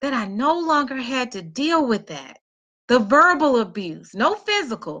that I no longer had to deal with that. The verbal abuse, no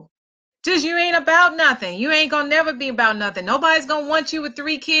physical. Just you ain't about nothing. You ain't gonna never be about nothing. Nobody's gonna want you with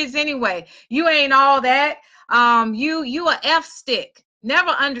 3 kids anyway. You ain't all that. You a F stick.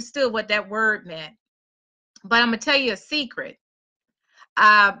 Never understood what that word meant. But I'm gonna tell you a secret.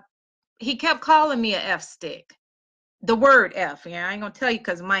 He kept calling me a F stick. The word F. Yeah, I ain't gonna tell you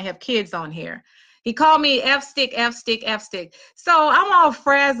because I might have kids on here. He called me F stick, F stick, F stick. So I'm all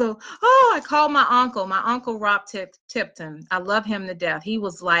frazzled. Oh, I called my uncle. My uncle Rob Tipton. I love him to death. He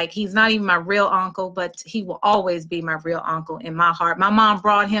was like, he's not even my real uncle, but he will always be my real uncle in my heart. My mom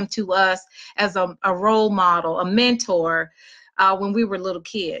brought him to us as a role model, a mentor, when we were little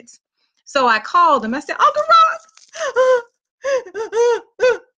kids. So I called him. I said, Uncle Rob.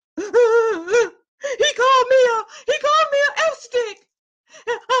 He called me a F stick.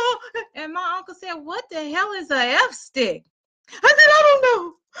 And my uncle said, what the hell is a F stick? I said, I don't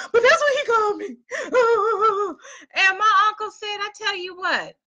know, but that's what he called me. And my uncle said, I tell you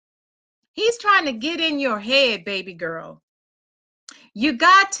what, he's trying to get in your head, baby girl. You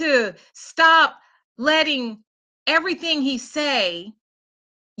got to stop letting everything he say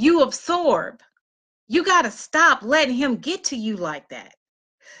you absorb. You got to stop letting him get to you like that.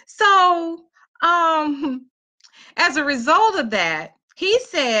 So Um, as a result of that, he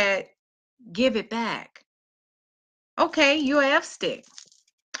said, give it back. Okay, you're F stick.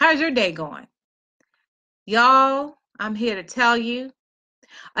 How's your day going? Y'all, I'm here to tell you,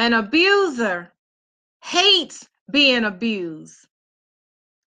 an abuser hates being abused.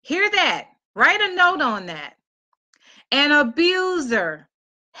 Hear that. Write a note on that. An abuser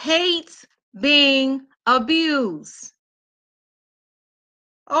hates being abused.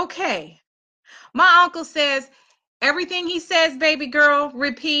 Okay. My uncle says everything he says, baby girl,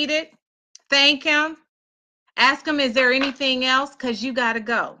 repeat it. Thank him. Ask him, is there anything else? Because you got to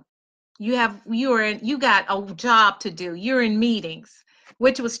go. You got a job to do. You're in meetings,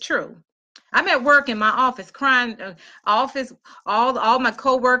 which was true. I'm at work in my office crying, office, all my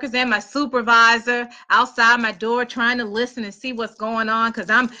coworkers and my supervisor outside my door trying to listen and see what's going on because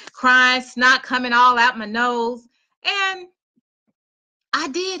I'm crying, snot coming all out my nose. And I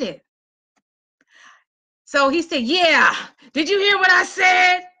did it. So he said, yeah, did you hear what I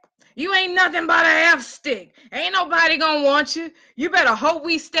said? You ain't nothing but an F stick. Ain't nobody gonna want you. You better hope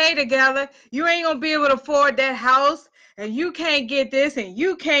we stay together. You ain't gonna be able to afford that house, and you can't get this, and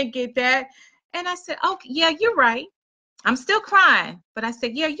you can't get that. And I said, okay, yeah, you're right. I'm still crying, but I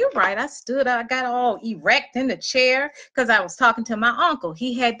said, yeah, you're right. I stood up, I got all erect in the chair because I was talking to my uncle.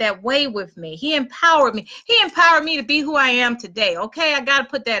 He had that way with me. He empowered me. He empowered me to be who I am today. Okay, I got to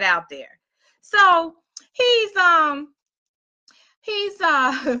put that out there. So he's he's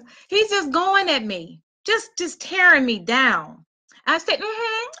uh he's just going at me, just tearing me down. I said,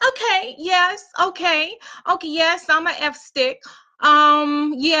 okay, yes, okay, yes, I'm a F stick.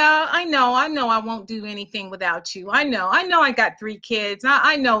 Yeah, I know I won't do anything without you. I know I got 3 kids.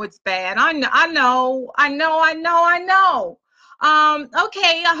 I know it's bad. I know.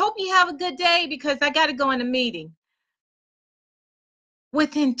 Okay, I hope you have a good day because I got to go in a meeting.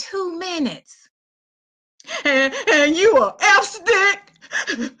 Within 2 minutes, and you a F stick,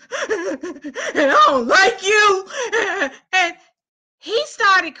 and I don't like you. And he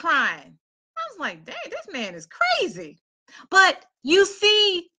started crying. I was like, dang, this man is crazy. But you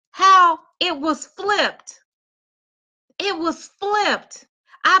see how it was flipped. It was flipped.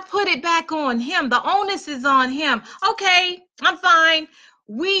 I put it back on him. The onus is on him. Okay, I'm fine.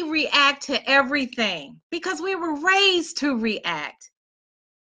 We react to everything because we were raised to react.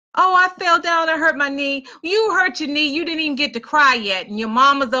 Oh, I fell down. I hurt my knee. You hurt your knee. You didn't even get to cry yet. And your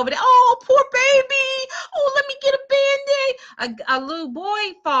mama's over there. Oh, poor baby. Oh, let me get a Band-Aid. A little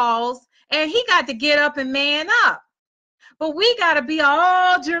boy falls and he got to get up and man up. But we got to be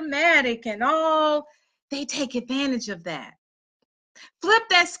all dramatic and all, they take advantage of that. Flip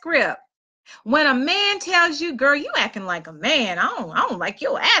that script. When a man tells you, girl, you acting like a man. I don't like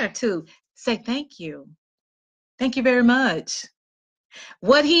your attitude. Say, thank you. Thank you very much.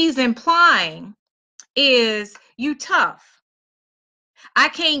 What he's implying is you tough. I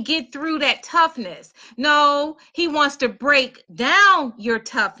can't get through that toughness. No, he wants to break down your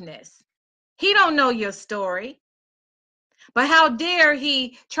toughness. He don't know your story. But how dare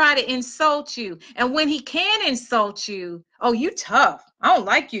he try to insult you? And when he can insult you, oh, you tough. I don't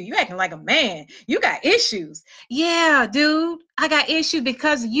like you. You acting like a man. You got issues. Yeah, dude, I got issues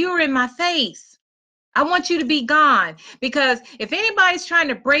because you're in my face. I want you to be gone because if anybody's trying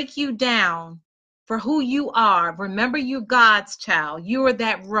to break you down for who you are, remember you're God's child. You are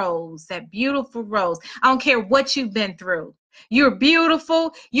that rose, that beautiful rose. I don't care what you've been through. You're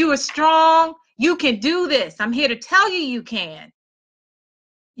beautiful. You are strong. You can do this. I'm here to tell you you can.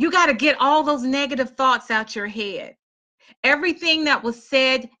 You got to get all those negative thoughts out your head. Everything that was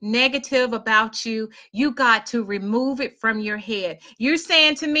said negative about you, you got to remove it from your head. You're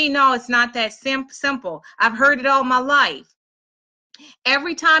saying to me, no, it's not that simple. I've heard it all my life.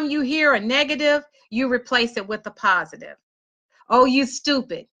 Every time you hear a negative, you replace it with a positive. Oh, you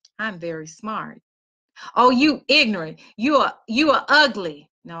stupid. I'm very smart. Oh, you ignorant. You are ugly.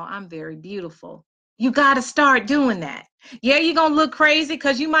 No, I'm very beautiful. You got to start doing that. Yeah, you're going to look crazy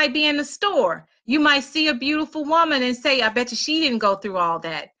because you might be in the store. You might see a beautiful woman and say, I bet you she didn't go through all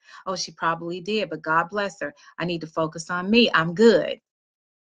that. Oh, she probably did, but God bless her. I need to focus on me. I'm good.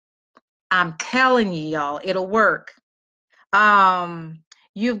 I'm telling you, y'all, it'll work. Um,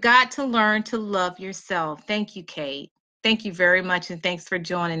 you've got to learn to love yourself. Thank you, Kate. Thank you very much, and thanks for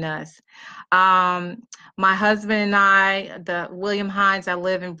joining us. My husband and I, the William Hines, I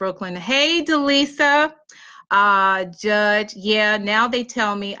live in Brooklyn. Hey, Delisa, Judge. Yeah, now they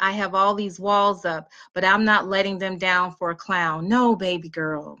tell me I have all these walls up, but I'm not letting them down for a clown. No, baby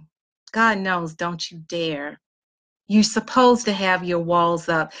girl. God knows, don't you dare. You're supposed to have your walls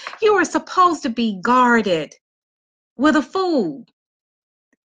up. You are supposed to be guarded with a fool.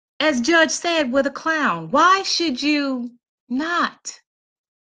 as Judge said, with a clown. Why should you not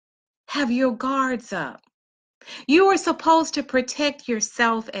have your guards up? You are supposed to protect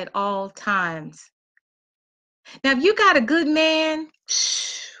yourself at all times. Now, if you got a good man,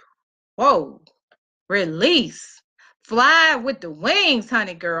 whoa, release. Fly with the wings,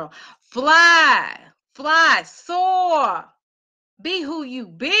 honey girl. Fly, fly, soar. Be who you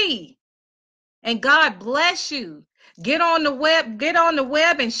be. And God bless you. Get on the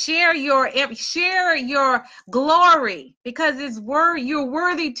web and share your glory, because you're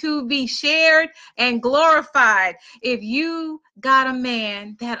worthy to be shared and glorified if you got a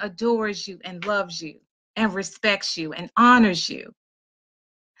man that adores you and loves you and respects you and honors you.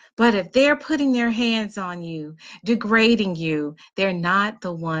 But if they're putting their hands on you, degrading you, they're not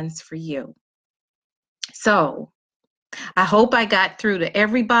the ones for you. So I hope I got through to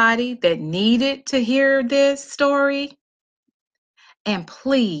everybody that needed to hear this story. And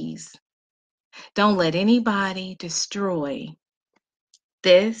please don't let anybody destroy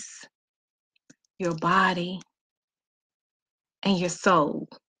this, your body, and your soul.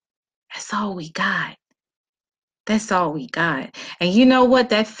 That's all we got. That's all we got. And you know what?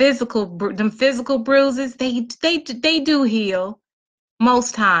 Them physical bruises, they do heal.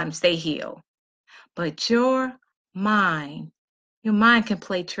 Most times they heal. But your mind can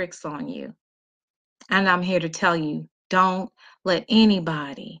play tricks on you. And I'm here to tell you, don't let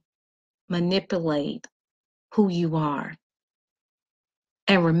anybody manipulate who you are.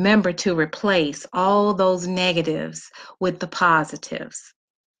 And remember to replace all those negatives with the positives.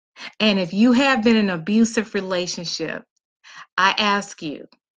 And if you have been in an abusive relationship, I ask you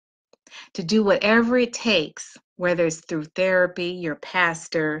to do whatever it takes, whether it's through therapy, your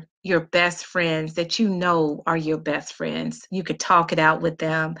pastor, your best friends that you know are your best friends. You could talk it out with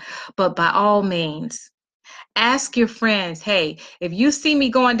them. But by all means, ask your friends, hey, if you see me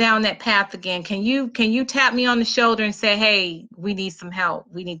going down that path again, can you tap me on the shoulder and say, hey, we need some help.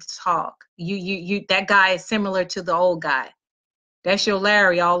 We need to talk. You that guy is similar to the old guy. That's your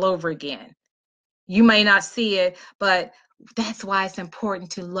Larry all over again. You may not see it, but that's why it's important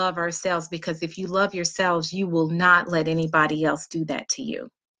to love ourselves, because if you love yourselves, you will not let anybody else do that to you.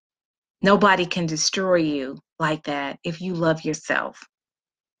 Nobody can destroy you like that if you love yourself.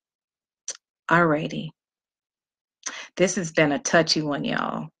 Alrighty. This has been a touchy one,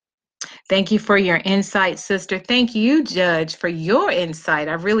 y'all. Thank you for your insight, sister. Thank you, Judge, for your insight.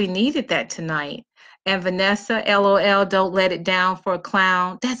 I really needed that tonight. And Vanessa, LOL, don't let it down for a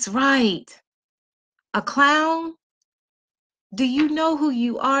clown. That's right. A clown? Do you know who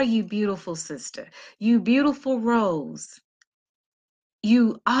you are, you beautiful sister? You beautiful rose.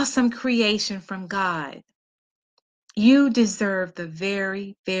 You awesome creation from God. You deserve the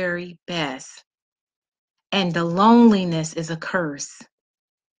very, very best. And the loneliness is a curse.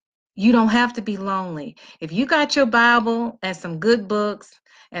 You don't have to be lonely. If you got your Bible and some good books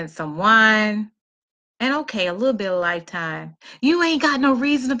and some wine and okay, a little bit of Lifetime, you ain't got no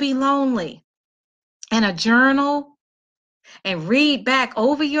reason to be lonely. And a journal, and read back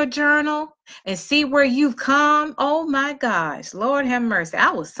over your journal and see where you've come. Oh my gosh, Lord have mercy.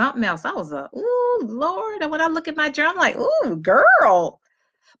 I was something else. I was ooh, Lord. And when I look at my journal, I'm like, ooh, girl.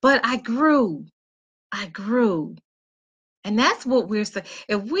 But I grew. And that's what we're saying.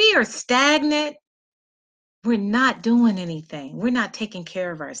 If we are stagnant, we're not doing anything. We're not taking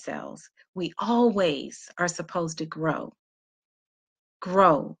care of ourselves. We always are supposed to grow.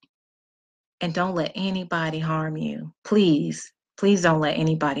 Grow. And don't let anybody harm you. Please, please don't let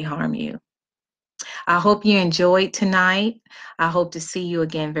anybody harm you. I hope you enjoyed tonight. I hope to see you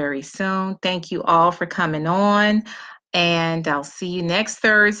again very soon. Thank you all for coming on, and I'll see you next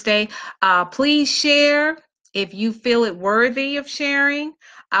Thursday. Please share if you feel it worthy of sharing.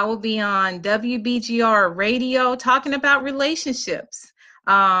 I will be on WBGR radio talking about relationships.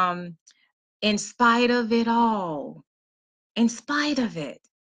 In spite of it all, in spite of it,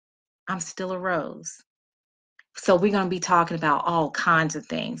 I'm still a rose. So we're going to be talking about all kinds of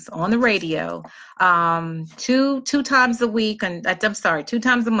things on the radio, two times a week, and I'm sorry, 2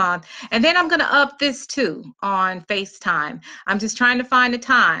 times a month. And then I'm going to up this too on FaceTime. I'm just trying to find a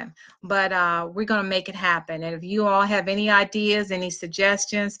time, but we're going to make it happen. And if you all have any ideas, any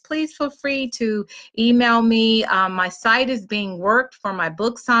suggestions, please feel free to email me. My site is being worked for my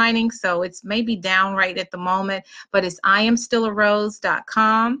book signing, so it's maybe down right at the moment, but it's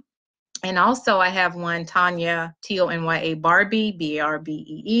IamStillARose.com. And also I have one, Tanya, Tonya Barbie,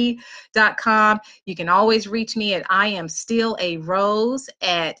 BARBEE.com. You can always reach me at I am still a rose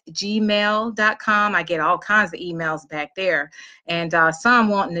at gmail.com. I get all kinds of emails back there. And some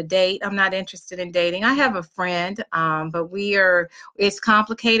wanting to date. I'm not interested in dating. I have a friend, but it's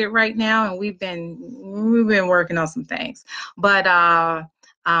complicated right now, and we've been working on some things. But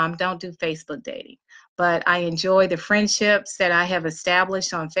don't do Facebook dating. But I enjoy the friendships that I have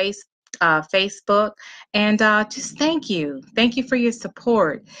established on Facebook. And just thank you. Thank you for your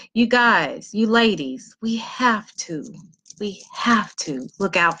support. You guys, you ladies, we have to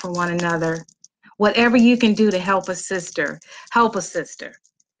look out for one another. Whatever you can do to help a sister, help a sister.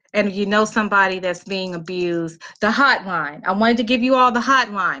 And if you know somebody that's being abused, the hotline. I wanted to give you all the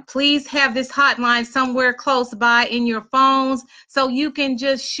hotline. Please have this hotline somewhere close by in your phones so you can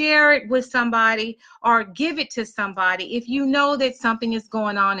just share it with somebody or give it to somebody if you know that something is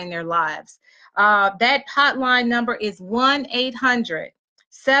going on in their lives. That hotline number is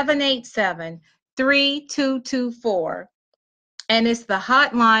 1-800-787-3224, and it's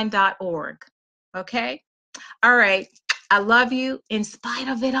thehotline.org. Okay? All right. I love you in spite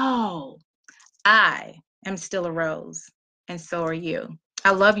of it all. I am still a rose, and so are you.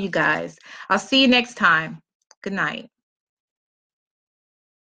 I love you guys. I'll see you next time. Good night.